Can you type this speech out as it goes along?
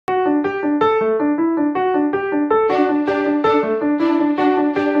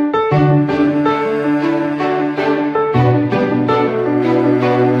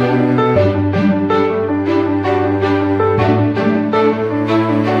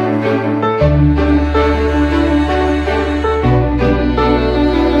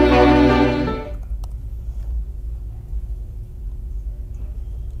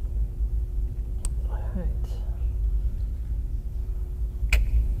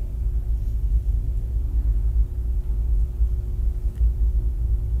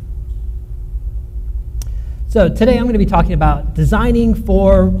So today I'm going to be talking about designing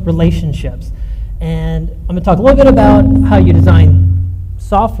for relationships. And I'm going to talk a little bit about how you design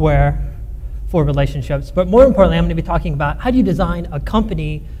software for relationships, but more importantly, I'm going to be talking about how do you design a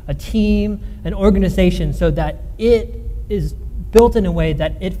company, a team, an organization so that it is built in a way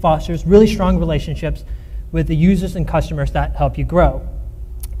that it fosters really strong relationships with the users and customers that help you grow.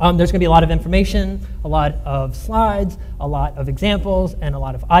 There's going to be a lot of information, a lot of slides, a lot of examples, and a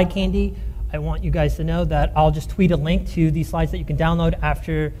lot of eye candy. I want you guys to know that I'll just tweet a link to these slides that you can download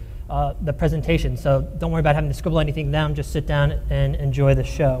after the presentation. So don't worry about having to scribble anything down, just sit down and enjoy the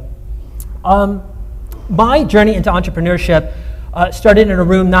show. My journey into entrepreneurship started in a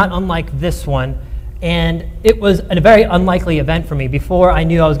room not unlike this one, and it was a very unlikely event for me. Before I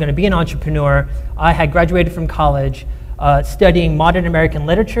knew I was going to be an entrepreneur, I had graduated from college studying modern American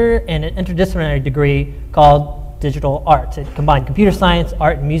literature and an interdisciplinary degree called digital art. It combined computer science,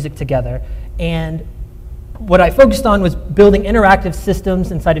 art, and music together. And what I focused on was building interactive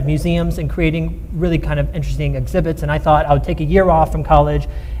systems inside of museums and creating really kind of interesting exhibits. And I thought I would take a year off from college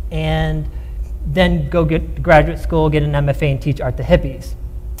and then go get to graduate school, get an MFA, and teach art to hippies.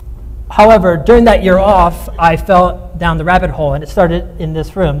 However, during that year off, I fell down the rabbit hole, and it started in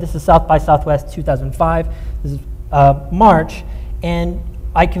this room. This is South by Southwest 2005. This is March, and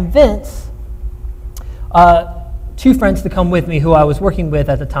I convinced two friends to come with me who I was working with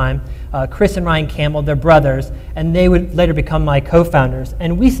at the time, Chris and Ryan Campbell, they're brothers, and they would later become my co-founders.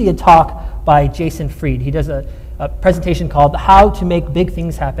 And we see a talk by Jason Fried. He does a presentation called How to Make Big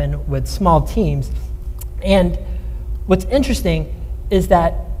Things Happen with Small Teams. And what's interesting is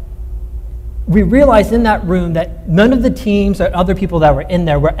that we realized in that room that none of the teams or other people that were in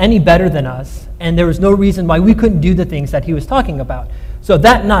there were any better than us, and there was no reason why we couldn't do the things that he was talking about. So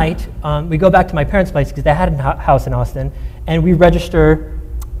that night, we go back to my parents' place because they had a house in Austin, and we register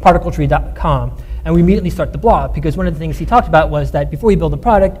particletree.com, and we immediately start the blog, because one of the things he talked about was that before you build a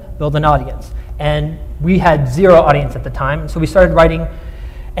product, build an audience. And we had zero audience at the time, and so we started writing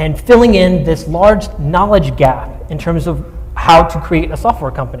and filling in this large knowledge gap in terms of how to create a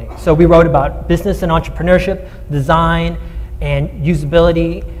software company. So we wrote about business and entrepreneurship, design and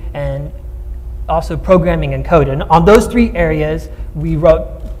usability, and also programming and code. And on those three areas, we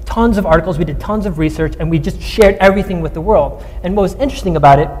wrote tons of articles, we did tons of research, and we just shared everything with the world. And what was interesting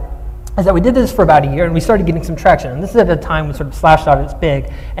about it is that we did this for about a year, and we started getting some traction. And this is at a time when sort of Slashdot is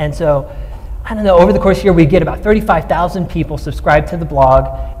big. And so, I don't know, over the course of the year, we get about 35,000 people subscribed to the blog,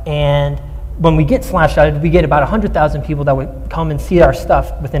 and when we get Slashdot, we get about 100,000 people that would come and see our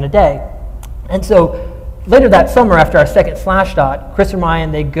stuff within a day. And so later that summer, after our second Slashdot, Chris and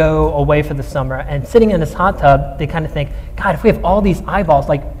Ryan, they go away for the summer, and sitting in this hot tub, they kind of think, God, if we have all these eyeballs,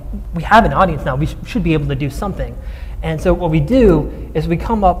 like we have an audience now, we should be able to do something. And so what we do is we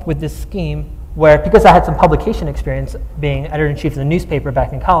come up with this scheme where, because I had some publication experience being editor-in-chief of the newspaper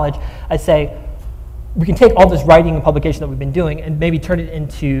back in college, I say, we can take all this writing and publication that we've been doing and maybe turn it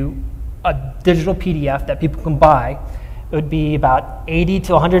into a digital PDF that people can buy. It would be about 80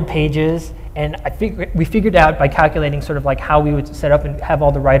 to 100 pages, and we figured out by calculating sort of like how we would set up and have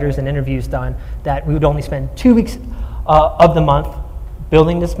all the writers and interviews done that we would only spend 2 weeks of the month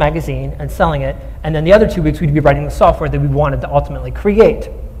building this magazine and selling it, and then the other 2 weeks we'd be writing the software that we wanted to ultimately create.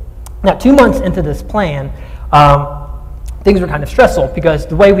 Now, 2 months into this plan, things were kind of stressful because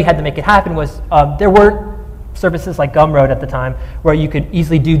the way we had to make it happen was there were services like Gumroad at the time where you could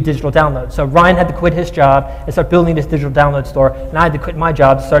easily do digital downloads. So Ryan had to quit his job and start building this digital download store, and I had to quit my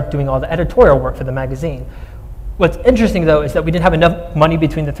job to start doing all the editorial work for the magazine. What's interesting, though, is that we didn't have enough money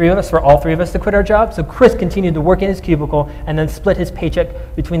between the three of us for all three of us to quit our jobs, so Chris continued to work in his cubicle and then split his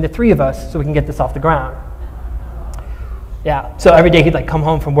paycheck between the three of us so we can get this off the ground. Yeah, so every day he'd like come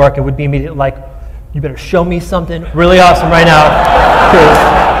home from work and would be immediately like, you better show me something really awesome right now, because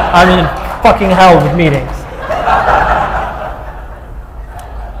I'm in fucking hell with meetings.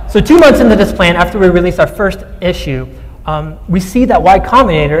 So 2 months into this plan, after we released our first issue, we see that Y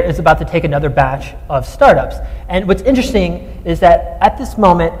Combinator is about to take another batch of startups. And what's interesting is that at this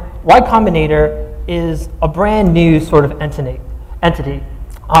moment, Y Combinator is a brand new sort of entity.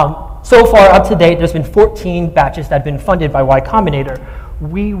 So far up to date, there's been 14 batches that have been funded by Y Combinator.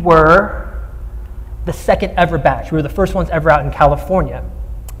 We were the second ever batch. We were the first ones ever out in California.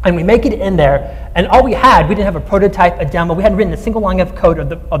 And we make it in there, and all we didn't have a prototype, a demo, we hadn't written a single line of code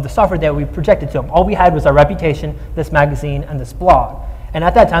of the software that we projected to them. All we had was our reputation, this magazine, and this blog. And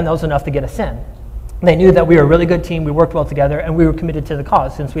at that time, that was enough to get us in. They knew that we were a really good team, we worked well together, and we were committed to the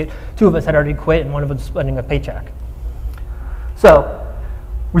cause, since two of us had already quit and one of us was splitting a paycheck. So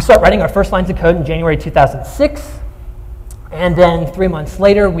we start writing our first lines of code in January 2006. And then 3 months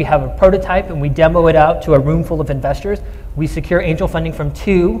later, we have a prototype and we demo it out to a room full of investors. We secure angel funding from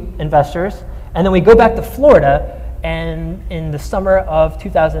 2 investors. And then we go back to Florida, and in the summer of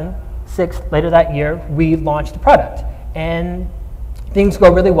 2006, later that year, we launched the product. And things go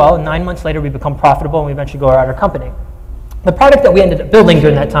really well, and 9 months later, we become profitable, and we eventually grow out our company. The product that we ended up building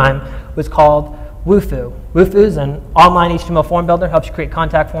during that time was called Wufoo. Wufoo is an online HTML form builder, helps you create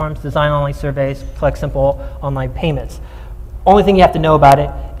contact forms, design online surveys, collect simple online payments. Only thing you have to know about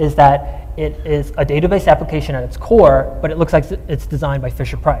it is that it is a database application at its core, but it looks like it's designed by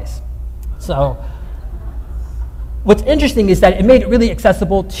Fisher-Price. So what's interesting is that it made it really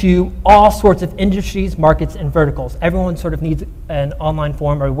accessible to all sorts of industries, markets, and verticals. Everyone sort of needs an online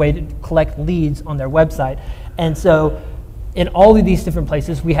form or a way to collect leads on their website. And so in all of these different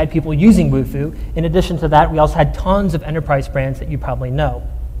places, we had people using Wufoo. In addition to that, we also had tons of enterprise brands that you probably know.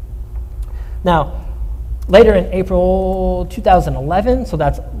 Now, later in April 2011, so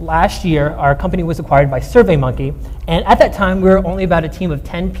that's last year, our company was acquired by SurveyMonkey. And at that time, we were only about a team of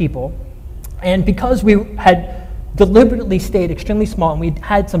 10 people. And because we had deliberately stayed extremely small, and we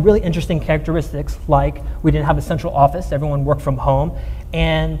had some really interesting characteristics, like we didn't have a central office, everyone worked from home,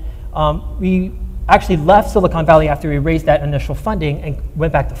 and we actually left Silicon Valley after we raised that initial funding and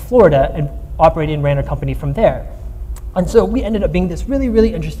went back to Florida and operated and ran a company from there. And so we ended up being this really,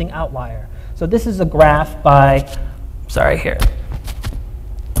 really interesting outlier. So this is a graph by, sorry, here.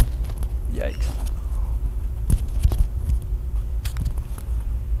 Yikes.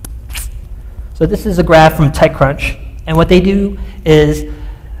 So this is a graph from TechCrunch, and what they do is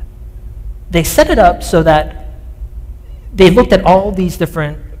they set it up so that they looked at all these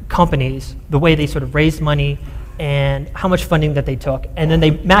different companies, the way they sort of raised money and how much funding that they took, and then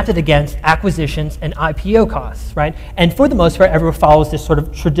they mapped it against acquisitions and IPO costs, right? And for the most part, everyone follows this sort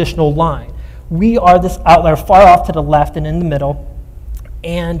of traditional line. We are this outlier far off to the left and in the middle,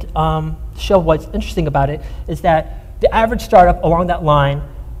 and to show what's interesting about it is that the average startup along that line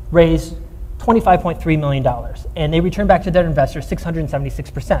raised $25.3 million, and they returned back to their investors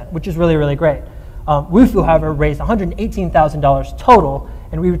 676%, which is really, really great. Wufoo, however, raised $118,000 total,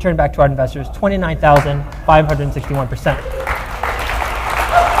 and we returned back to our investors 29,561%.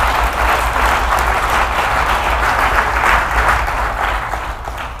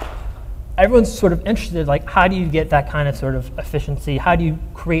 Everyone's sort of interested, like, how do you get that kind of sort of efficiency? How do you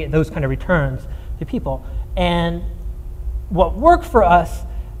create those kind of returns to people? And what worked for us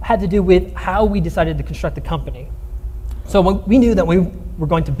had to do with how we decided to construct the company. So when we knew that we were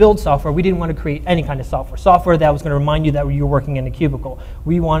going to build software, we didn't want to create any kind of software that was going to remind you that you were working in a cubicle.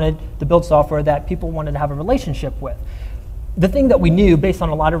 We wanted to build software that people wanted to have a relationship with. The thing that we knew, based on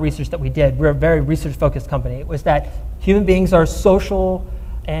a lot of research that we did, we're a very research-focused company, was that human beings are social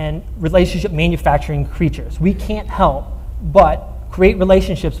and relationship manufacturing creatures. We can't help but create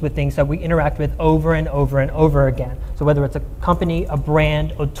relationships with things that we interact with over and over and over again. So whether it's a company, a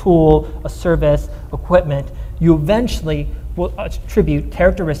brand, a tool, a service, equipment, you eventually will attribute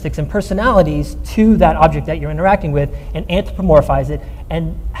characteristics and personalities to that object that you're interacting with and anthropomorphize it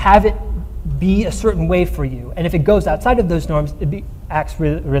and have it be a certain way for you. And if it goes outside of those norms, it acts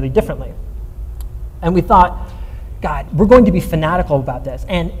really, really differently. And we thought, God, we're going to be fanatical about this.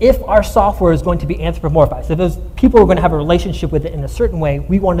 And if our software is going to be anthropomorphized, if those people are going to have a relationship with it in a certain way,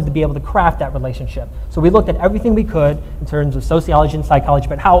 we wanted to be able to craft that relationship. So we looked at everything we could in terms of sociology and psychology,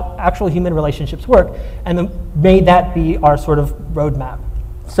 but how actual human relationships work, and then made that be our sort of roadmap.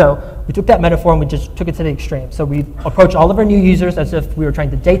 So we took that metaphor and we just took it to the extreme. So we approach all of our new users as if we were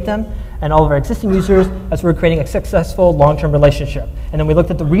trying to date them, and all of our existing users as we were creating a successful long-term relationship. And then we looked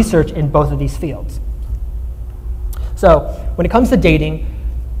at the research in both of these fields. So when it comes to dating,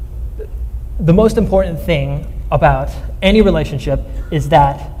 the most important thing about any relationship is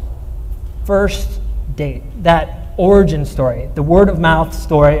that first date, that origin story, the word of mouth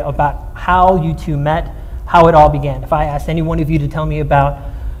story about how you two met, how it all began. If I asked any one of you to tell me about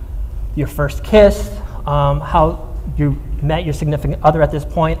your first kiss, how you met your significant other at this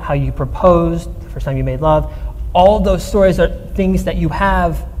point, how you proposed, the first time you made love, all those stories are things that you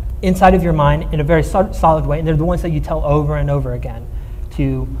have inside of your mind in a very solid way, and they're the ones that you tell over and over again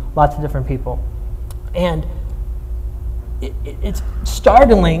to lots of different people. And it's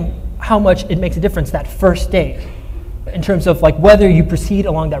startling how much it makes a difference, that first date, in terms of like whether you proceed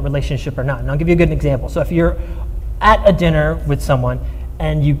along that relationship or not. And I'll give you a good example. So if you're at a dinner with someone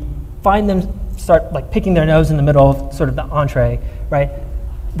and you find them start like picking their nose in the middle of sort of the entree, right?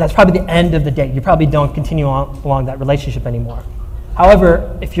 That's probably the end of the date. You probably don't continue along that relationship anymore.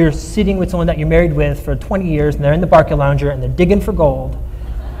 However, if you're sitting with someone that you're married with for 20 years and they're in the Barca Lounger and they're digging for gold,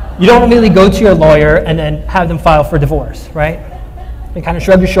 You don't immediately go to your lawyer and then have them file for divorce, right? You kind of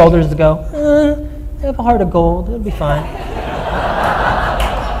shrug your shoulders and go, I have a heart of gold, it'll be fine.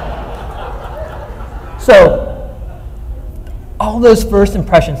 So, all those first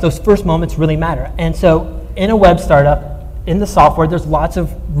impressions, those first moments really matter. And so, in a web startup, in the software, there's lots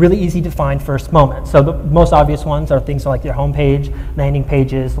of really easy to find first moments. So the most obvious ones are things like your homepage, landing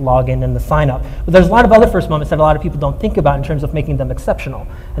pages, the login, and the sign up. But there's a lot of other first moments that a lot of people don't think about in terms of making them exceptional.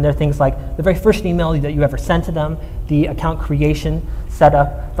 And they're things like the very first email that you ever sent to them, the account creation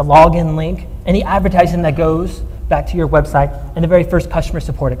setup, the login link, any advertising that goes back to your website, and the very first customer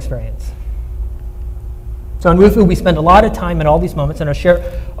support experience. So in Wufoo, we spend a lot of time in all these moments, and I'll share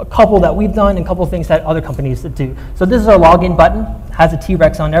a couple that we've done and a couple of things that other companies that do. So this is our login button, has a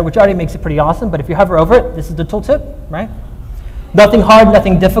T-Rex on there, which already makes it pretty awesome, but if you hover over it, this is the tooltip, right? Nothing hard,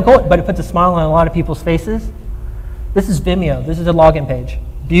 nothing difficult, but it puts a smile on a lot of people's faces. This is Vimeo, this is a login page.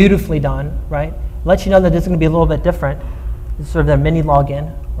 Beautifully done, right? Lets you know that this is gonna be a little bit different. This is sort of their mini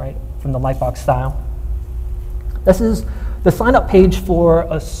login, right, from the Lightbox style. This is the sign-up page for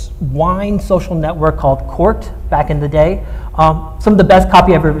a wine social network called Court back in the day. Some of the best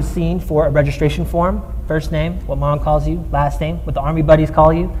copy I've ever seen for a registration form. First name, what mom calls you. Last name, what the army buddies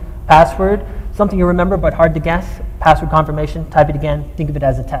call you. Password, something you remember but hard to guess. Password confirmation, type it again, think of it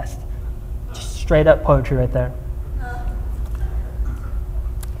as a test. Just straight up poetry right there.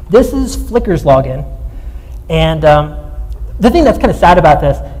 This is Flickr's login. And the thing that's kind of sad about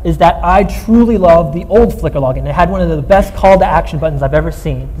this is that I truly love the old Flickr login. It had one of the best call to action buttons I've ever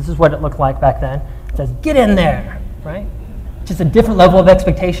seen. This is what it looked like back then. It says, get in there, right? Just a different level of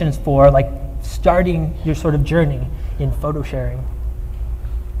expectations for like starting your sort of journey in photo sharing.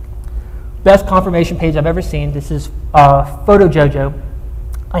 Best confirmation page I've ever seen. This is Photo Jojo.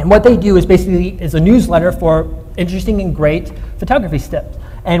 And what they do is basically is a newsletter for interesting and great photography tips.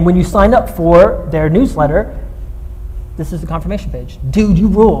 And when you sign up for their newsletter, this is the confirmation page. Dude, you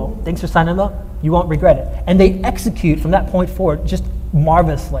rule. Thanks for signing up. You won't regret it. And they execute from that point forward just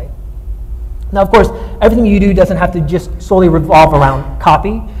marvelously. Now, of course, everything you do doesn't have to just solely revolve around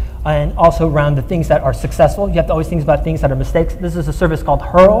copy and also around the things that are successful. You have to always think about things that are mistakes. This is a service called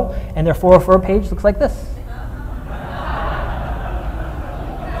Hale, and their 404 page looks like this.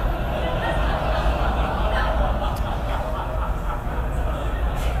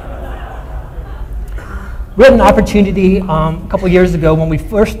 We had an opportunity a couple years ago when we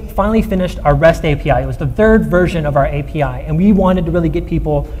finally finished our REST API. It was the third version of our API, and we wanted to really get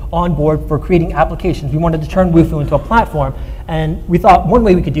people on board for creating applications. We wanted to turn Wufoo into a platform, and we thought one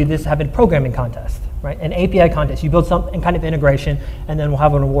way we could do this is have a programming contest, right? An API contest. You build some kind of integration, and then we'll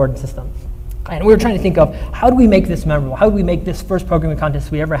have an award system. And we were trying to think of how do we make this memorable? How do we make this first programming contest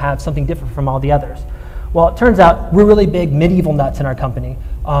we ever have something different from all the others? Well, it turns out we're really big medieval nuts in our company.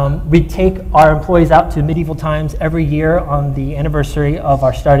 We take our employees out to medieval times every year on the anniversary of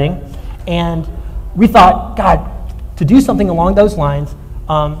our starting. And we thought, God, to do something along those lines,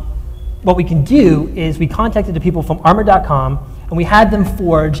 what we can do is we contacted the people from armor.com and we had them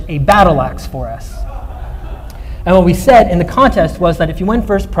forge a battle axe for us. And what we said in the contest was that if you win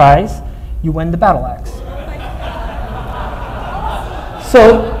first prize, you win the battle axe.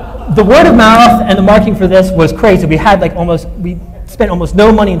 So the word of mouth and the marketing for this was crazy. We had like we spent almost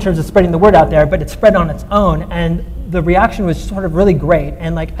no money in terms of spreading the word out there, but it spread on its own, and the reaction was sort of really great.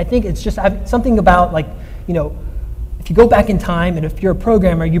 And like I think it's just something about like, you know, if you go back in time and if you're a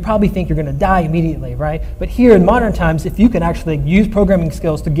programmer, you probably think you're going to die immediately, right? But here in modern times, if you can actually use programming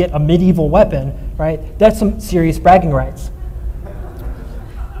skills to get a medieval weapon, right, that's some serious bragging rights.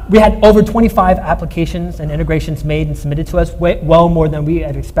 We had over 25 applications and integrations made and submitted to us, well more than we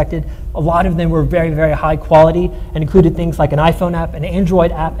had expected. A lot of them were very, very high quality and included things like an iPhone app, an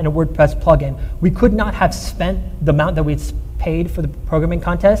Android app, and a WordPress plugin. We could not have spent the amount that we'd paid for the programming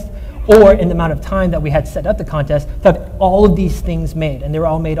contest or in the amount of time that we had set up the contest to have all of these things made, and they were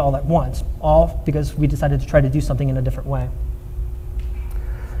all made all at once, all because we decided to try to do something in a different way.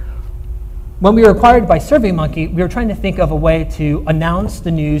 When we were acquired by SurveyMonkey, we were trying to think of a way to announce the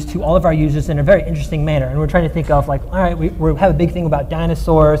news to all of our users in a very interesting manner. And we're trying to think of like, all right, we have a big thing about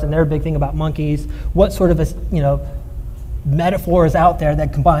dinosaurs, and they're a big thing about monkeys. What sort of metaphor is out there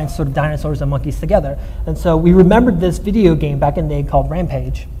that combines sort of dinosaurs and monkeys together? And so we remembered this video game back in the day called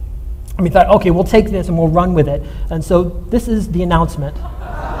Rampage. And we thought, okay, we'll take this and we'll run with it. And so this is the announcement,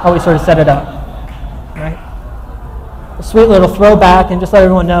 how we sort of set it up, right? A sweet little throwback, and just let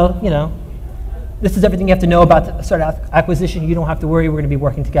everyone know, you know, this is everything you have to know about the sort of acquisition. You don't have to worry, we're going to be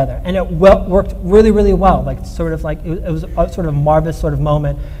working together. And it worked really, really well. Like sort of like it was a sort of marvelous sort of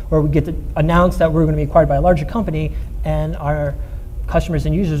moment where we get to announce that we're going to be acquired by a larger company, and our customers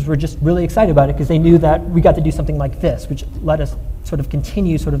and users were just really excited about it because they knew that we got to do something like this, which let us sort of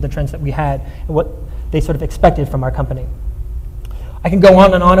continue sort of the trends that we had and what they sort of expected from our company. I can go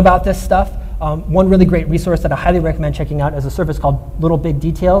on and on about this stuff. One really great resource that I highly recommend checking out is a service called Little Big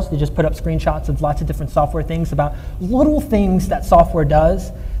Details. They just put up screenshots of lots of different software things about little things that software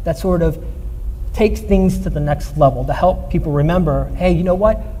does that sort of takes things to the next level to help people remember, hey, you know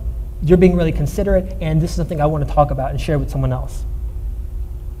what? You're being really considerate, and this is something I want to talk about and share with someone else.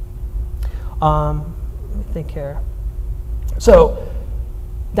 Let me think here. So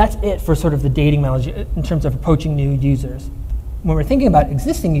that's it for sort of the dating methodology in terms of approaching new users. When we're thinking about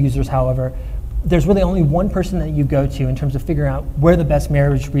existing users, however, there's really only one person that you go to in terms of figuring out where the best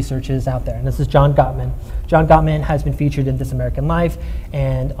marriage research is out there, and this is John Gottman. John Gottman has been featured in This American Life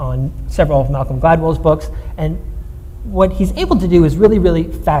and on several of Malcolm Gladwell's books, and what he's able to do is really, really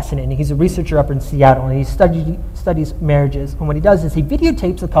fascinating. He's a researcher up in Seattle, and he studies marriages, and what he does is he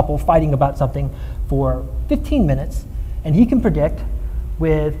videotapes a couple fighting about something for 15 minutes, and he can predict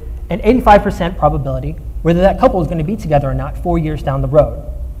with an 85% probability whether that couple is going to be together or not 4 years down the road,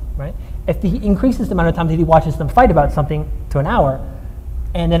 right? If he increases the amount of time that he watches them fight about something to an hour,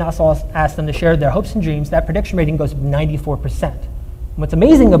 and then also asks them to share their hopes and dreams, that prediction rating goes to 94%. And what's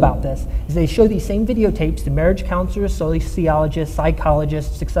amazing about this is they show these same videotapes to marriage counselors, sociologists,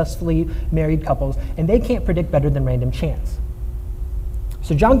 psychologists, successfully married couples, and they can't predict better than random chance.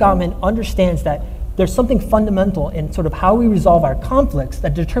 So John Gottman understands that there's something fundamental in sort of how we resolve our conflicts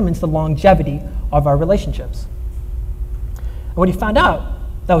that determines the longevity of our relationships. And what he found out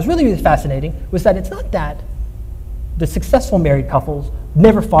that was really, really fascinating was that it's not that the successful married couples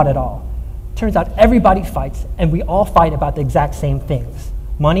never fought at all. Turns out everybody fights, and we all fight about the exact same things: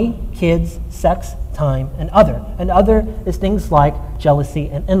 money, kids, sex, time, and other. And other is things like jealousy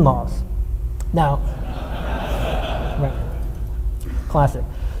and in-laws. Now, right, classic.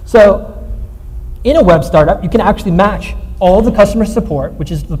 So in a web startup, you can actually match all the customer support, which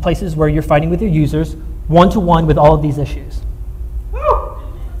is the places where you're fighting with your users, one-to-one with all of these issues.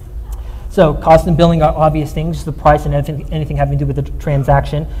 So cost and billing are obvious things, the price and anything having to do with the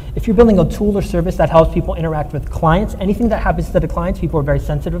transaction. If you're building a tool or service that helps people interact with clients, anything that happens to the clients, people are very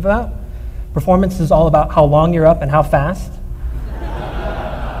sensitive about. Performance is all about how long you're up and how fast.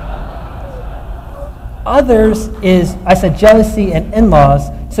 Others is, I said, jealousy and in-laws.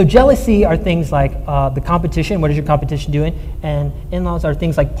 So jealousy are things like the competition, what is your competition doing? And in-laws are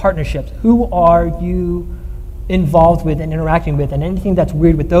things like partnerships. Who are you involved with and interacting with? And anything that's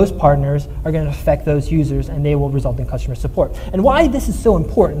weird with those partners are going to affect those users, and they will result in customer support. And why this is so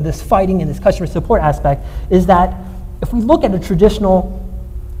important, this fighting and this customer support aspect, is that if we look at a traditional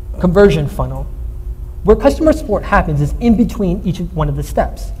conversion funnel, where customer support happens is in between each one of the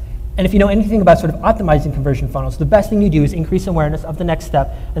steps. And if you know anything about sort of optimizing conversion funnels, the best thing you do is increase awareness of the next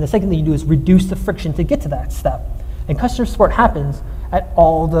step, and the second thing you do is reduce the friction to get to that step. And customer support happens at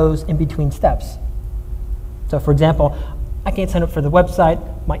all those in-between steps. So for example, I can't sign up for the website,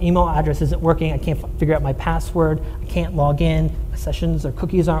 my email address isn't working, I can't figure out my password, I can't log in, my sessions or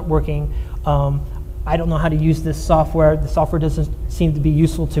cookies aren't working, I don't know how to use this software, the software doesn't seem to be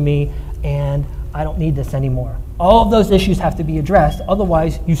useful to me, and I don't need this anymore. All of those issues have to be addressed,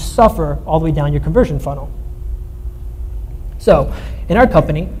 otherwise you suffer all the way down your conversion funnel. So, in our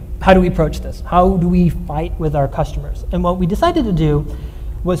company, how do we approach this? How do we fight with our customers? And what we decided to do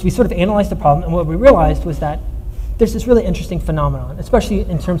was we sort of analyzed the problem, and what we realized was that there's this really interesting phenomenon, especially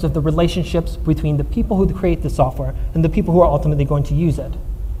in terms of the relationships between the people who create the software and the people who are ultimately going to use it.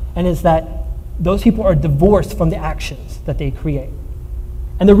 And is that those people are divorced from the actions that they create.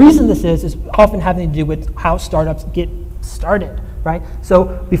 And the reason this is often having to do with how startups get started, right? So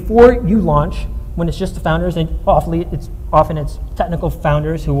before you launch, when it's just the founders, and often it's technical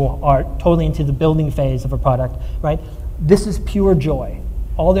founders who are totally into the building phase of a product, right? This is pure joy.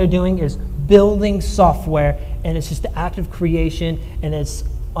 All they're doing is building software, and it's just the act of creation, and it's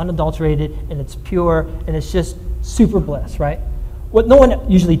unadulterated, and it's pure, and it's just super bliss, right? What no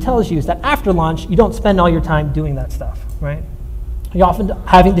one usually tells you is that after launch, you don't spend all your time doing that stuff, right? You're often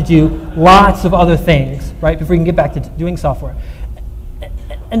having to do lots of other things, right, before you can get back to doing software.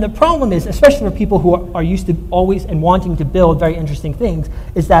 And the problem is, especially for people who are used to always and wanting to build very interesting things,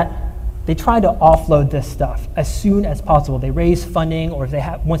 is that they try to offload this stuff as soon as possible. They raise funding, or if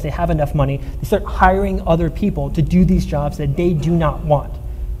once they have enough money, they start hiring other people to do these jobs that they do not want.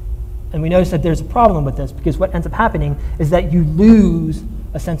 And we notice that there's a problem with this, because what ends up happening is that you lose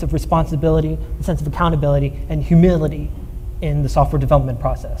a sense of responsibility, a sense of accountability, and humility in the software development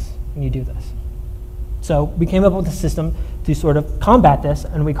process when you do this. So we came up with a system to sort of combat this,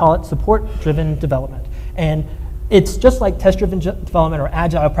 and we call it support-driven development. And it's just like test-driven development or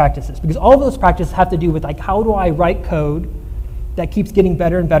agile practices, because all of those practices have to do with like, how do I write code that keeps getting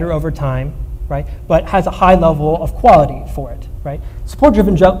better and better over time, right? But has a high level of quality for it, right?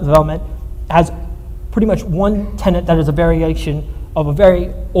 Support-driven development has pretty much one tenet that is a variation of a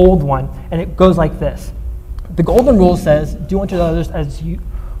very old one, and it goes like this. The golden rule says, do unto others as you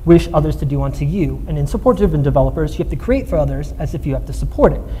wish others to do unto you. And in support-driven developers, you have to create for others as if you have to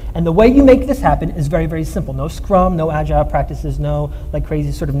support it. And the way you make this happen is very, very simple. No Scrum, no agile practices, no like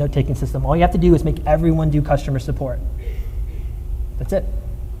crazy sort of note-taking system. All you have to do is make everyone do customer support. That's it.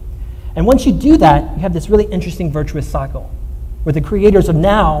 And once you do that, you have this really interesting virtuous cycle where the creators are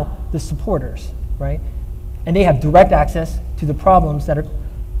now the supporters, right? And they have direct access to the problems that are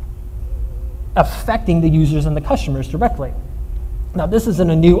affecting the users and the customers directly. Now, this isn't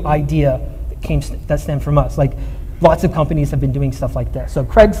a new idea that stemmed from us. Like, lots of companies have been doing stuff like this. So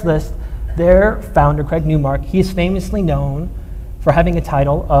Craigslist, their founder, Craig Newmark, he is famously known for having a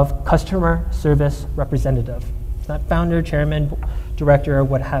title of customer service representative. It's not founder, chairman, director, or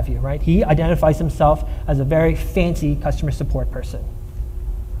what have you, right? He identifies himself as a very fancy customer support person.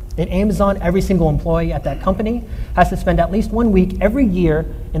 At Amazon, every single employee at that company has to spend at least 1 week every year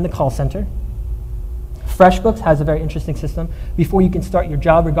in the call center. FreshBooks has a very interesting system. Before you can start your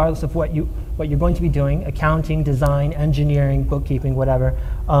job, regardless of what you're going to be doing, accounting, design, engineering, bookkeeping, whatever,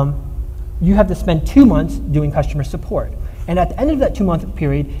 you have to spend 2 months doing customer support. And at the end of that 2-month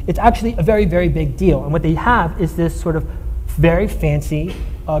period, it's actually a very, very big deal. And what they have is this sort of very fancy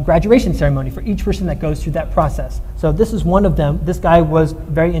graduation ceremony for each person that goes through that process. So this is one of them. This guy was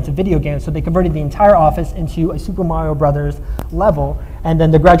very into video games, so they converted the entire office into a Super Mario Brothers level, and then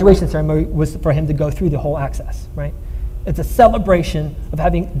the graduation ceremony was for him to go through the whole access, right? It's a celebration of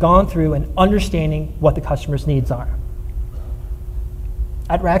having gone through and understanding what the customer's needs are.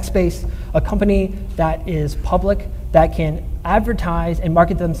 At Rackspace, a company that is public, that can advertise and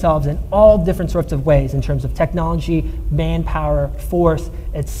market themselves in all different sorts of ways in terms of technology, manpower, force,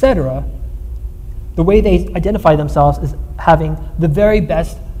 etc. The way they identify themselves is having the very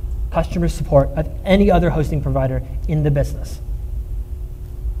best customer support of any other hosting provider in the business.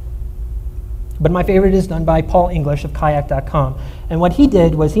 But my favorite is done by Paul English of kayak.com. And what he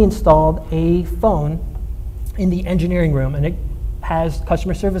did was he installed a phone in the engineering room, and it has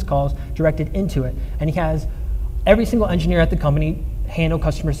customer service calls directed into it. And he has every single engineer at the company handle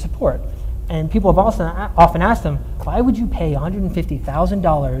customer support. And people have also often asked him, why would you pay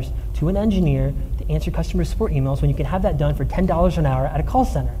 $150,000 to an engineer to answer customer support emails when you can have that done for $10 an hour at a call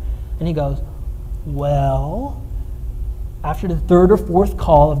center? And he goes, well, after the third or fourth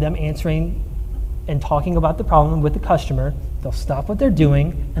call of them answering and talking about the problem with the customer, they'll stop what they're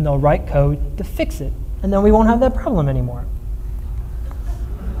doing and they'll write code to fix it. And then we won't have that problem anymore.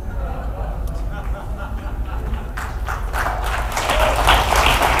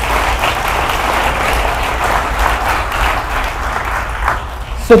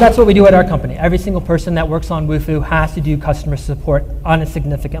 So that's what we do at our company. Every single person that works on Wufoo has to do customer support on a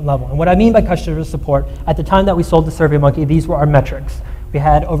significant level. And what I mean by customer support, at the time that we sold the SurveyMonkey, these were our metrics. We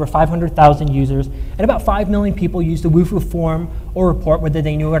had over 500,000 users, and about 5 million people used the Wufoo form or report, whether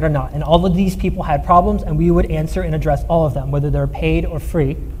they knew it or not. And all of these people had problems, and we would answer and address all of them, whether they're paid or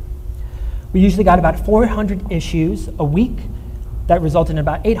free. We usually got about 400 issues a week. That resulted in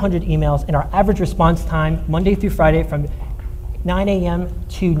about 800 emails, and our average response time, Monday through Friday, from 9 a.m.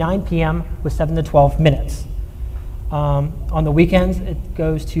 to 9 p.m. was 7 to 12 minutes. On the weekends, it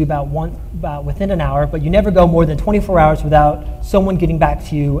goes to about within an hour, but you never go more than 24 hours without someone getting back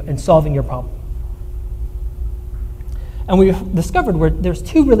to you and solving your problem. And we've discovered there's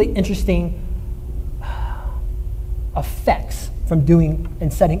two really interesting effects from doing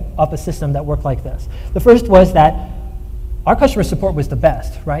and setting up a system that worked like this. The first was that our customer support was the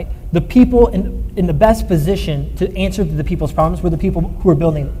best, right? The people in the best position to answer the people's problems were the people who were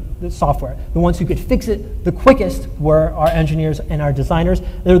building the software. The ones who could fix it the quickest were our engineers and our designers.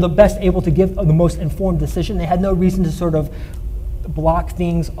 They were the best able to give the most informed decision. They had no reason to sort of block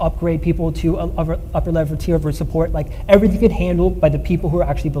things, upgrade people to upper level tier of support. Like, everything could handled by the people who were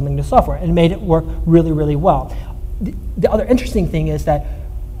actually building the software, and it made it work really, really well. The other interesting thing is that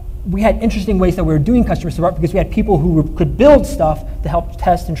we had interesting ways that we were doing customer support because we had people who could build stuff to help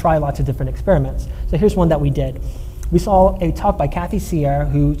test and try lots of different experiments. So here's one that we did. We saw a talk by Kathy Sierra,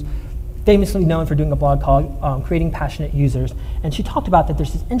 who's famously known for doing a blog called Creating Passionate Users. And she talked about that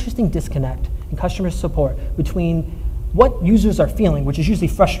there's this interesting disconnect in customer support between what users are feeling, which is usually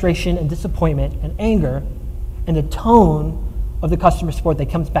frustration and disappointment and anger, and the tone of the customer support that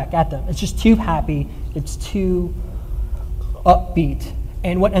comes back at them. It's just too happy, it's too upbeat.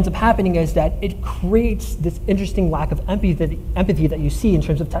 And what ends up happening is that it creates this interesting lack of empathy that you see in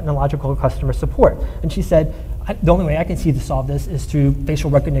terms of technological customer support. And she said, the only way I can see to solve this is through facial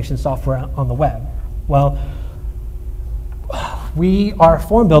recognition software on the web. Well, we are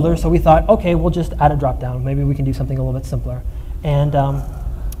form builders, so we thought, okay, we'll just add a drop-down. Maybe we can do something a little bit simpler. And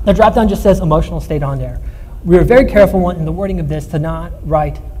the drop-down just says emotional state on there. We were very careful in the wording of this to not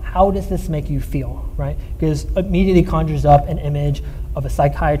write, how does this make you feel, right? Because it immediately conjures up an image of a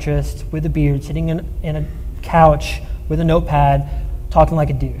psychiatrist with a beard sitting in a couch with a notepad talking like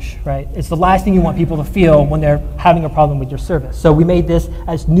a douche, right? It's the last thing you want people to feel when they're having a problem with your service. So we made this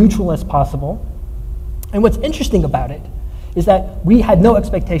as neutral as possible. And what's interesting about it is that we had no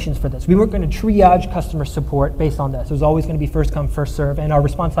expectations for this. We weren't going to triage customer support based on this. It was always going to be first come, first serve, and our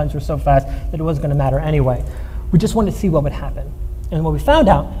response times were so fast that it wasn't going to matter anyway. We just wanted to see what would happen. And what we found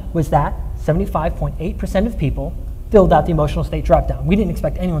out was that 75.8% of people filled out the emotional state dropdown. We didn't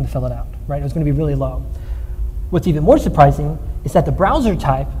expect anyone to fill it out, right? It was going to be really low. What's even more surprising is that the browser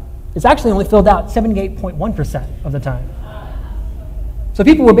type is actually only filled out 78.1% of the time. So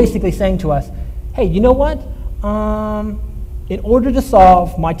people were basically saying to us, hey, you know what? In order to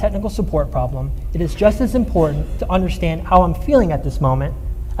solve my technical support problem, it is just as important to understand how I'm feeling at this moment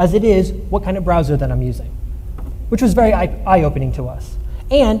as it is what kind of browser that I'm using, which was very eye-opening to us.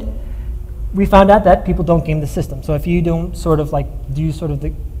 And we found out that people don't game the system. So if you don't sort of like do sort of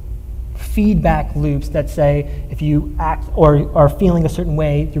the feedback loops that say if you act or are feeling a certain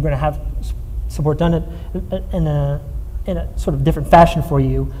way, you're going to have support done in a sort of different fashion for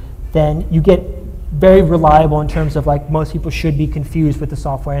you, then you get very reliable in terms of like most people should be confused with the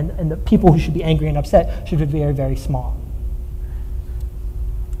software, and the people who should be angry and upset should be very, very small.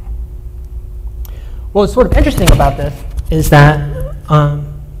 What's sort of interesting about this is that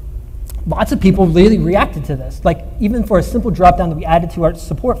lots of people really reacted to this. Like even for a simple drop-down that we added to our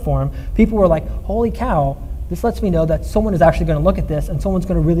support form, people were like, holy cow, this lets me know that someone is actually going to look at this and someone's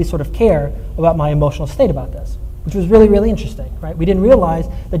going to really sort of care about my emotional state about this, which was really, really interesting, right? We didn't realize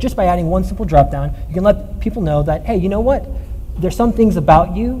that just by adding one simple drop-down, you can let people know that, hey, you know what? There's some things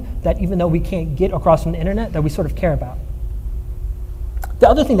about you that even though we can't get across from the internet, that we sort of care about. The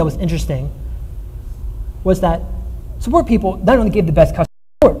other thing that was interesting was that support people not only gave the best customer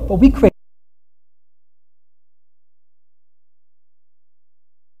support, but we created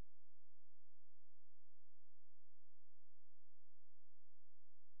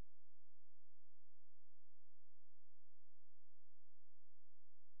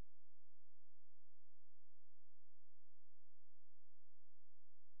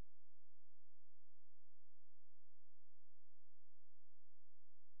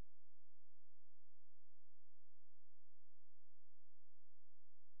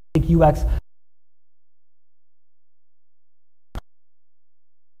UX.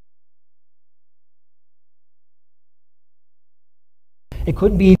 It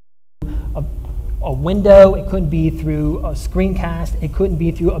couldn't be a window, it couldn't be through a screencast, it couldn't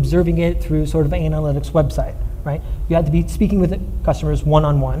be through observing it through sort of an analytics website, right? You had to be speaking with the customers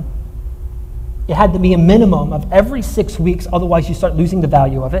one-on-one. It had to be a minimum of every 6 weeks, otherwise you start losing the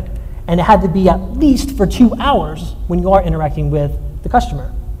value of it. And it had to be at least for 2 hours when you are interacting with the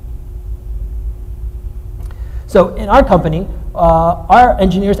customer. So in our company, our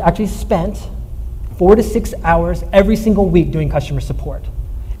engineers actually spent 4 to 6 hours every single week doing customer support.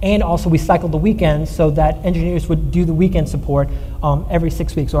 And also we cycled the weekends so that engineers would do the weekend support every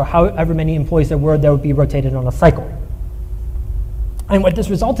 6 weeks, or however many employees there were that would be rotated on a cycle. And what this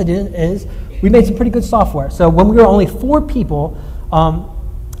resulted in is we made some pretty good software. So when we were only 4 people,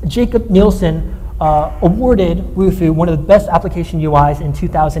 Jacob Nielsen awarded Wufoo one of the best application UIs in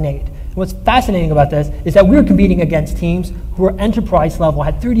 2008. And what's fascinating about this is that we were competing against teams who were enterprise level,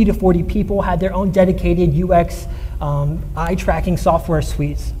 had 30 to 40 people, had their own dedicated UX eye tracking software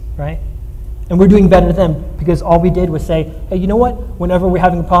suites, right? And we're doing better than them because all we did was say, hey, you know what? Whenever we're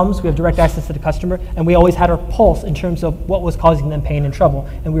having problems, we have direct access to the customer, and we always had our pulse in terms of what was causing them pain and trouble,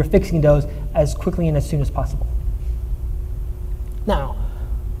 and we were fixing those as quickly and as soon as possible. Now,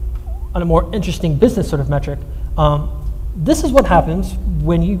 on a more interesting business sort of metric, this is what happens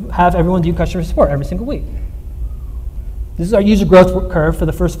when you have everyone do customer support every single week. This is our user growth curve for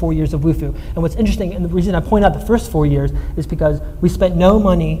the first 4 years of Wufoo. And what's interesting, and the reason I point out the first 4 years, is because we spent no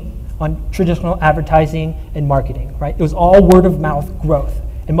money on traditional advertising and marketing, right? It was all word of mouth growth.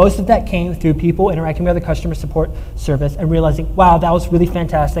 And most of that came through people interacting with the customer support service and realizing, wow, that was really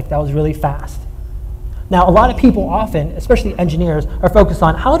fantastic, that was really fast. Now, a lot of people often, especially engineers, are focused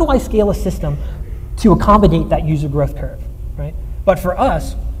on how do I scale a system to accommodate that user growth curve, right? But for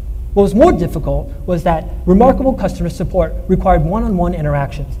us, What was more difficult was that remarkable customer support required one-on-one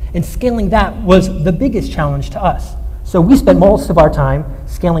interactions, and scaling that was the biggest challenge to us. So we spent most of our time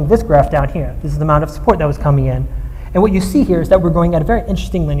scaling this graph down here. This is the amount of support that was coming in. And what you see here is that we're going at a very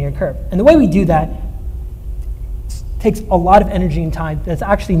interesting linear curve. And the way we do that takes a lot of energy and time that's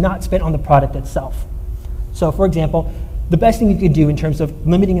actually not spent on the product itself. So for example, the best thing you could do in terms of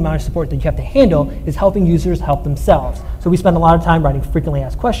limiting the amount of support that you have to handle is helping users help themselves. So we spend a lot of time writing frequently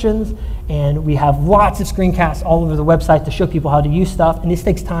asked questions, and we have lots of screencasts all over the website to show people how to use stuff, and this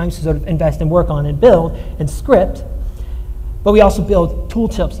takes time to sort of invest and work on and build and script. But we also build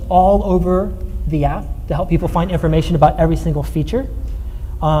tooltips all over the app to help people find information about every single feature.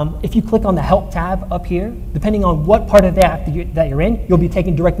 If you click on the Help tab up here, depending on what part of the app that you're in, you'll be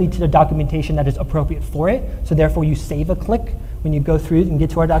taken directly to the documentation that is appropriate for it. So therefore, you save a click when you go through and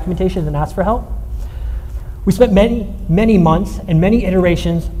get to our documentation and ask for help. We spent many, many months and many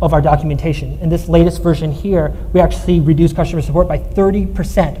iterations of our documentation. In this latest version here, we actually reduced customer support by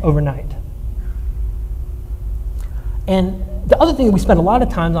 30% overnight. And the other thing that we spent a lot of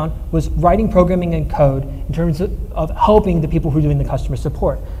time on was writing programming and code in terms of helping the people who are doing the customer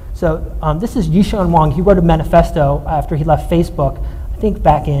support. So this is Yishan Wang. He wrote a manifesto after he left Facebook, I think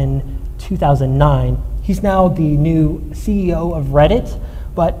back in 2009. He's now the new CEO of Reddit.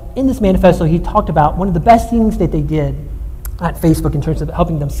 But in this manifesto, he talked about one of the best things that they did at Facebook in terms of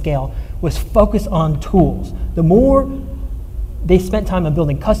helping them scale was focus on tools. The more they spent time on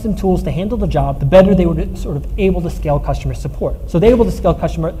building custom tools to handle the job, the better they were sort of able to scale customer support. So they were able to scale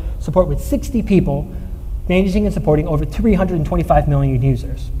customer support with 60 people, managing and supporting over 325 million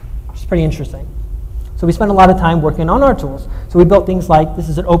users, which is pretty interesting. So we spent a lot of time working on our tools. So we built things like, this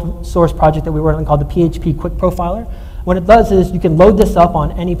is an open source project that we worked on called the PHP Quick Profiler. What it does is you can load this up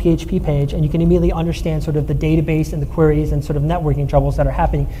on any PHP page, and you can immediately understand sort of the database and the queries and sort of networking troubles that are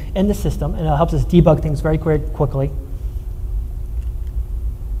happening in the system, and it helps us debug things very quickly.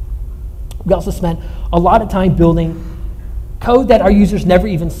 We also spent a lot of time building code that our users never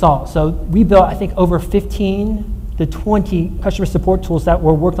even saw. So we built, I think, over 15 to 20 customer support tools that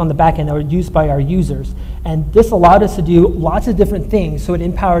were worked on the back end that were used by our users. And this allowed us to do lots of different things, so it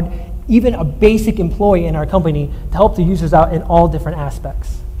empowered even a basic employee in our company to help the users out in all different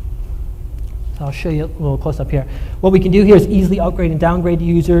aspects. So I'll show you a little close up here. What we can do here is easily upgrade and downgrade the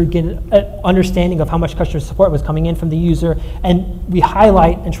user, get an understanding of how much customer support was coming in from the user, and we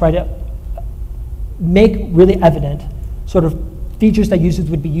highlight and try to make really evident sort of features that users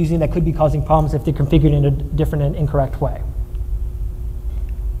would be using that could be causing problems if they're configured in a different and incorrect way.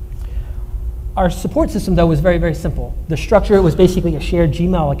 Our support system, though, was very, very simple. The structure was basically a shared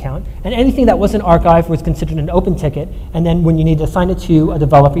Gmail account, and anything that wasn't archived was considered an open ticket, and then when you need to assign it to a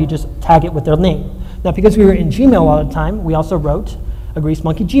developer, you just tag it with their name. Now, because we were in Gmail all the time, we also wrote a Grease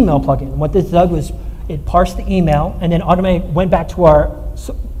Monkey Gmail plugin. What this did was it parsed the email and then automatically went back to our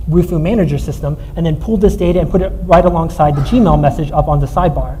Wufoo manager system and then pulled this data and put it right alongside the Gmail message up on the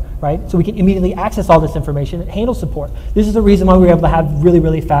sidebar, right? So we can immediately access all this information and handle support. This is the reason why we were able to have really,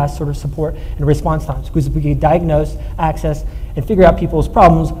 really fast sort of support and response times, because we could diagnose, access, and figure out people's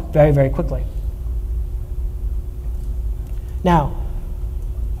problems very, very quickly. Now,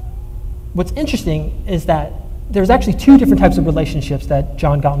 what's interesting is that there's actually two different types of relationships that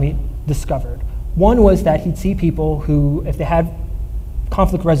John Gottlieb discovered. One was that he'd see people who, if they had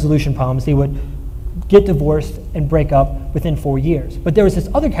conflict resolution problems, they would get divorced and break up within 4 years. But there was this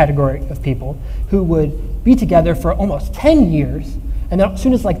other category of people who would be together for almost 10 years, and then as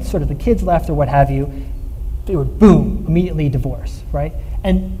soon as like sort of the kids left or what have you, they would boom, immediately divorce, right?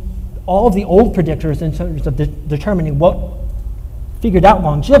 And all of the old predictors in terms of determining what figured out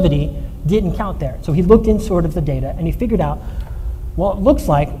longevity didn't count there. So he looked in sort of the data and he figured out, well, it looks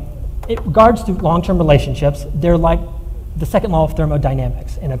like in regards to long-term relationships, they're like the second law of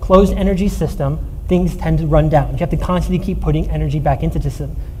thermodynamics. In a closed energy system, things tend to run down. You have to constantly keep putting energy back into the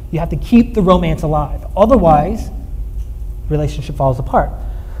system. You have to keep the romance alive. Otherwise, relationship falls apart.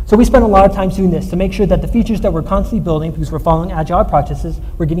 So we spent a lot of time doing this to make sure that the features that we're constantly building, because we're following agile practices,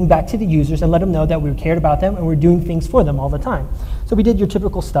 we're getting back to the users and let them know that we cared about them and we're doing things for them all the time. So we did your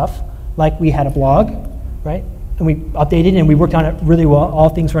typical stuff, like we had a blog, right? And we updated and we worked on it really well. All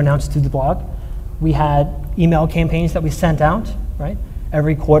things were announced through the blog. We had email campaigns that we sent out, right,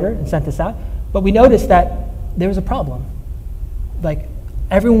 every quarter and sent this out. But we noticed that there was a problem. Like,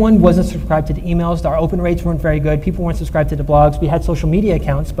 everyone wasn't subscribed to the emails. Our open rates weren't very good. People weren't subscribed to the blogs. We had social media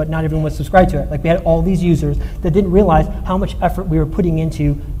accounts, but not everyone was subscribed to it. Like, we had all these users that didn't realize how much effort we were putting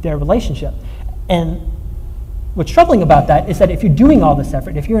into their relationship. And what's troubling about that is that if you're doing all this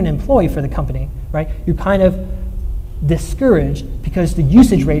effort, if you're an employee for the company, right, you're kind of discouraged because the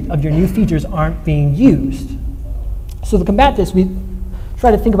usage rate of your new features aren't being used. So to combat this, we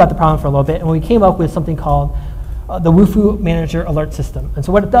tried to think about the problem for a little bit, and we came up with something called the Wufoo Manager Alert System. And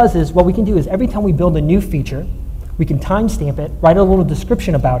so what it does is, what we can do is every time we build a new feature, we can timestamp it, write a little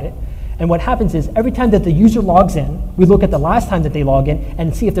description about it, and what happens is every time that the user logs in, we look at the last time that they log in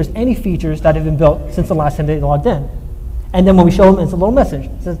and see if there's any features that have been built since the last time they logged in. And then when we show them, it's a little message.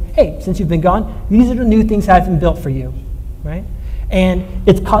 It says, hey, since you've been gone, these are the new things that have been built for you, right? And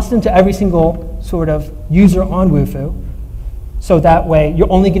it's custom to every single sort of user on Wufoo. So that way,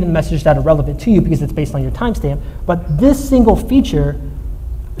 you're only getting the messages that are relevant to you because it's based on your timestamp. But this single feature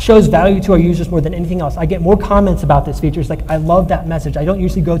shows value to our users more than anything else. I get more comments about this feature. It's like, I love that message. I don't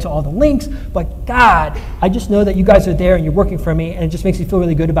usually go to all the links, but God, I just know that you guys are there and you're working for me, and it just makes me feel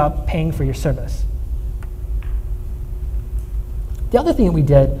really good about paying for your service. The other thing that we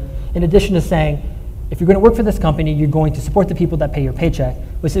did, in addition to saying, if you're going to work for this company, you're going to support the people that pay your paycheck,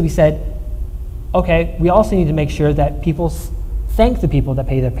 was that we said, okay, we also need to make sure that people thank the people that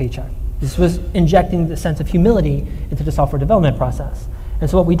pay their paycheck. This was injecting the sense of humility into the software development process. And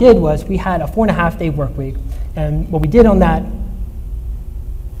so what we did was we had a 4.5-day work week. And what we did on that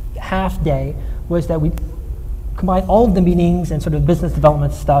half day was that we combined all of the meetings and sort of business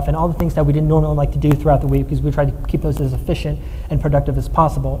development stuff and all the things that we didn't normally like to do throughout the week, because we tried to keep those as efficient and productive as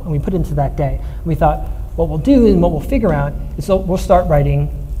possible. And we put it into that day. And we thought, what we'll do and what we'll figure out is we'll start writing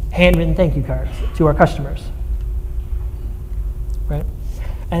handwritten thank you cards to our customers. Right?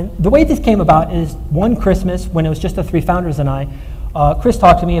 And the way this came about is one Christmas, when it was just the three founders and I, Chris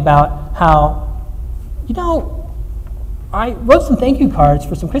talked to me about how, you know, I wrote some thank you cards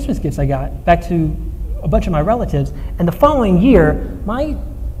for some Christmas gifts I got back to a bunch of my relatives, and the following year, my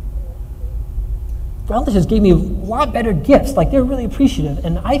relatives gave me a lot better gifts. Like, they're really appreciative,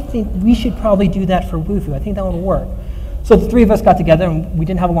 and I think we should probably do that for Wufoo. I think that would work. So the three of us got together, and we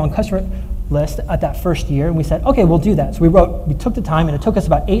didn't have a long customer list at that first year, and we said, okay, we'll do that. So we took the time, and it took us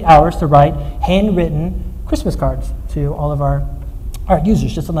about 8 hours to write handwritten Christmas cards to all of our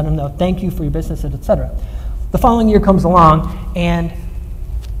users, just to let them know, thank you for your business, etc. The following year comes along, and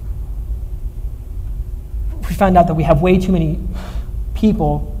we find out that we have way too many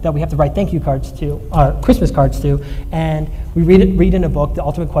people that we have to write thank you cards to, Christmas cards to, and we read in a book, The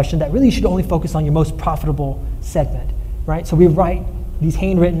Ultimate Question, that really you should only focus on your most profitable segment, right? So we write these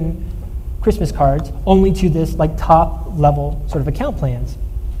handwritten Christmas cards only to this like top level sort of account plans.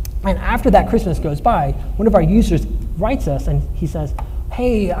 And after that Christmas goes by, one of our users writes us and he says,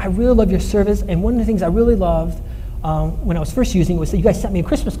 hey, I really love your service, and one of the things I really loved when I was first using it was that you guys sent me a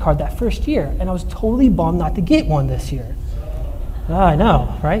Christmas card that first year, and I was totally bummed not to get one this year. I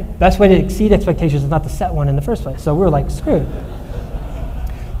know, right? Best way to exceed expectations is not to set one in the first place, so we were like, screwed.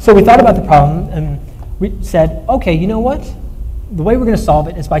 So we thought about the problem, and we said, okay, you know what? The way we're going to solve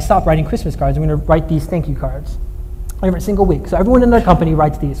it is by stop writing Christmas cards. We're going to write these thank you cards every single week. So everyone in their company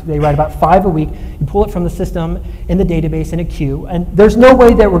writes these. They write about 5 a week. You pull it from the system in the database in a queue, and there's no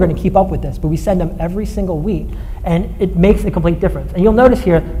way that we're going to keep up with this, but we send them every single week, and it makes a complete difference. And you'll notice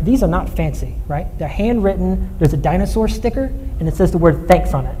here, these are not fancy, right? They're handwritten. There's a dinosaur sticker, and it says the word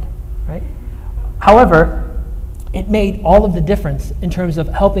thanks on it, right? However, it made all of the difference in terms of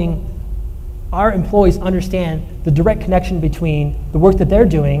helping our employees understand the direct connection between the work that they're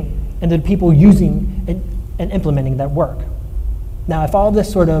doing and the people using and implementing that work. Now, if all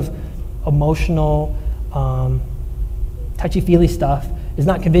this sort of emotional, touchy-feely stuff is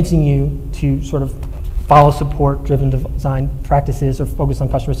not convincing you to sort of follow support-driven design practices or focus on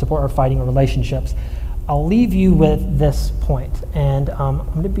customer support or fighting or relationships, I'll leave you with this point. And I'm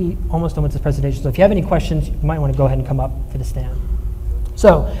going to be almost done with this presentation, so if you have any questions, you might want to go ahead and come up for the stand.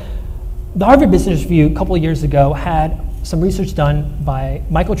 So, the Harvard Business Review a couple of years ago had some research done by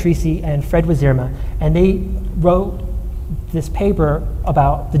Michael Treacy and Fred Wazirma, and they wrote this paper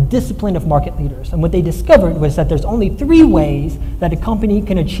about the discipline of market leaders. And what they discovered was that there's only 3 ways that a company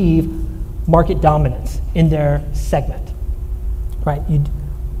can achieve market dominance in their segment, right? You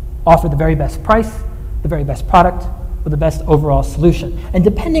offer the very best price, the very best product, or the best overall solution. And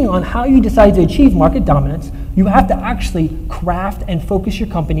depending on how you decide to achieve market dominance, you have to actually craft and focus your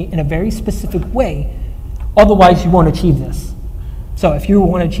company in a very specific way. Otherwise, you won't achieve this. So if you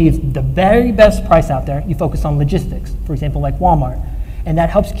want to achieve the very best price out there, you focus on logistics, for example, like Walmart. And that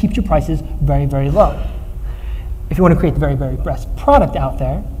helps keep your prices very, very low. If you want to create the very, very best product out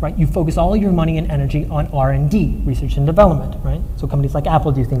there, right, you focus all your money and energy on R&D, research and development, right? So companies like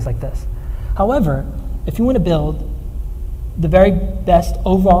Apple do things like this. However, if you want to build the very best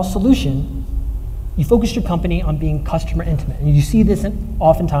overall solution, you focus your company on being customer intimate. And you see this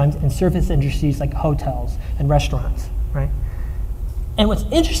oftentimes in service industries like hotels and restaurants. right? And what's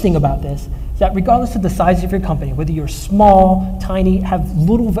interesting about this is that regardless of the size of your company, whether you're small, tiny, have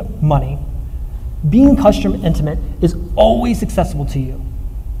little money, being customer intimate is always accessible to you,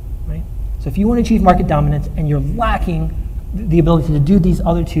 right? So if you want to achieve market dominance and you're lacking the ability to do these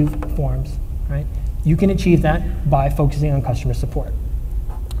other two forms, right, you can achieve that by focusing on customer support.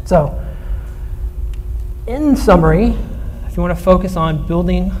 So, in summary, if you want to focus on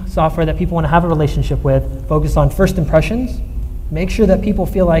building software that people want to have a relationship with, focus on first impressions. Make sure that people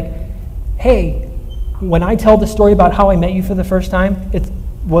feel like, hey, when I tell the story about how I met you for the first time, it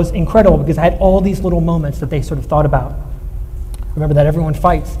was incredible because I had all these little moments that they sort of thought about. Remember that everyone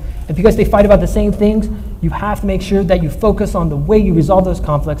fights. And because they fight about the same things, you have to make sure that you focus on the way you resolve those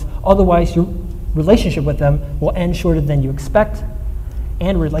conflicts. Otherwise, your relationship with them will end shorter than you expect,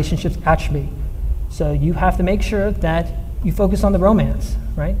 and relationships atrophy. So you have to make sure that you focus on the romance,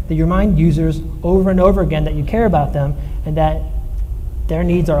 right? That you remind users over and over again that you care about them and that their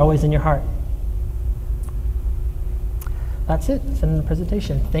needs are always in your heart. That's it. That's the end of the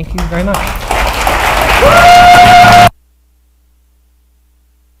presentation. Thank you very much.